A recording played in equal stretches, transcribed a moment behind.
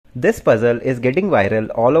This puzzle is getting viral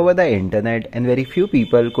all over the internet and very few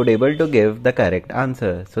people could able to give the correct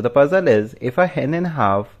answer. So the puzzle is, if a hen and a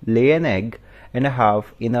half lay an egg and a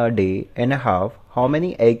half in a day and a half, how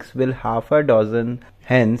many eggs will half a dozen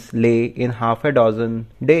hens lay in half a dozen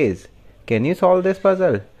days? Can you solve this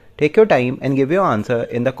puzzle? Take your time and give your answer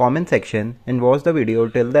in the comment section and watch the video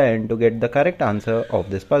till the end to get the correct answer of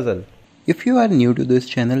this puzzle. If you are new to this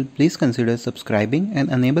channel, please consider subscribing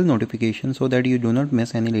and enable notifications so that you do not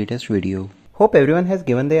miss any latest video. Hope everyone has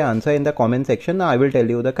given their answer in the comment section. Now I will tell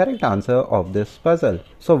you the correct answer of this puzzle.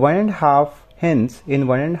 So 1.5 hens in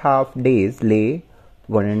 1.5 days lay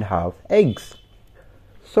 1.5 eggs.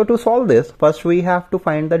 So to solve this, first we have to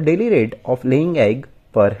find the daily rate of laying egg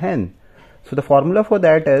per hen. So the formula for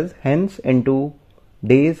that is hens into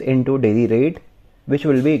days into daily rate, which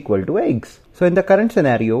will be equal to eggs. So in the current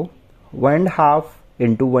scenario, 1.5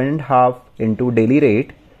 into 1.5 into daily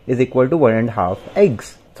rate is equal to 1.5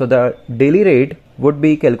 eggs. So the daily rate would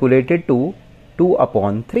be calculated to 2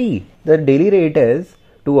 upon 3. The daily rate is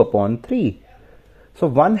 2 upon 3. So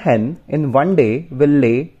one hen in one day will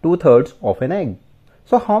lay 2/3 of an egg.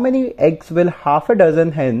 So how many eggs will half a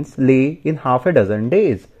dozen hens lay in half a dozen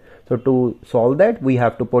days? So to solve that, we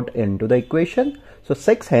have to put into the equation. So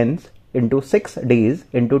 6 hens into 6 days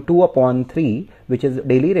into 2 upon 3, which is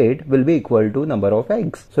daily rate, will be equal to number of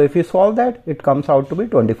eggs. So if you solve that, it comes out to be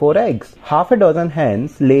 24 eggs. Half a dozen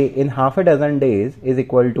hens lay in half a dozen days is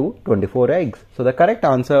equal to 24 eggs. So the correct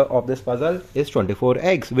answer of this puzzle is 24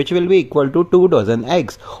 eggs, which will be equal to 2 dozen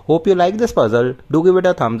eggs. Hope you like this puzzle. Do give it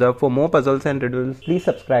a thumbs up. For more puzzles and riddles, please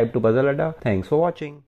subscribe to Puzzle Adda. Thanks for watching.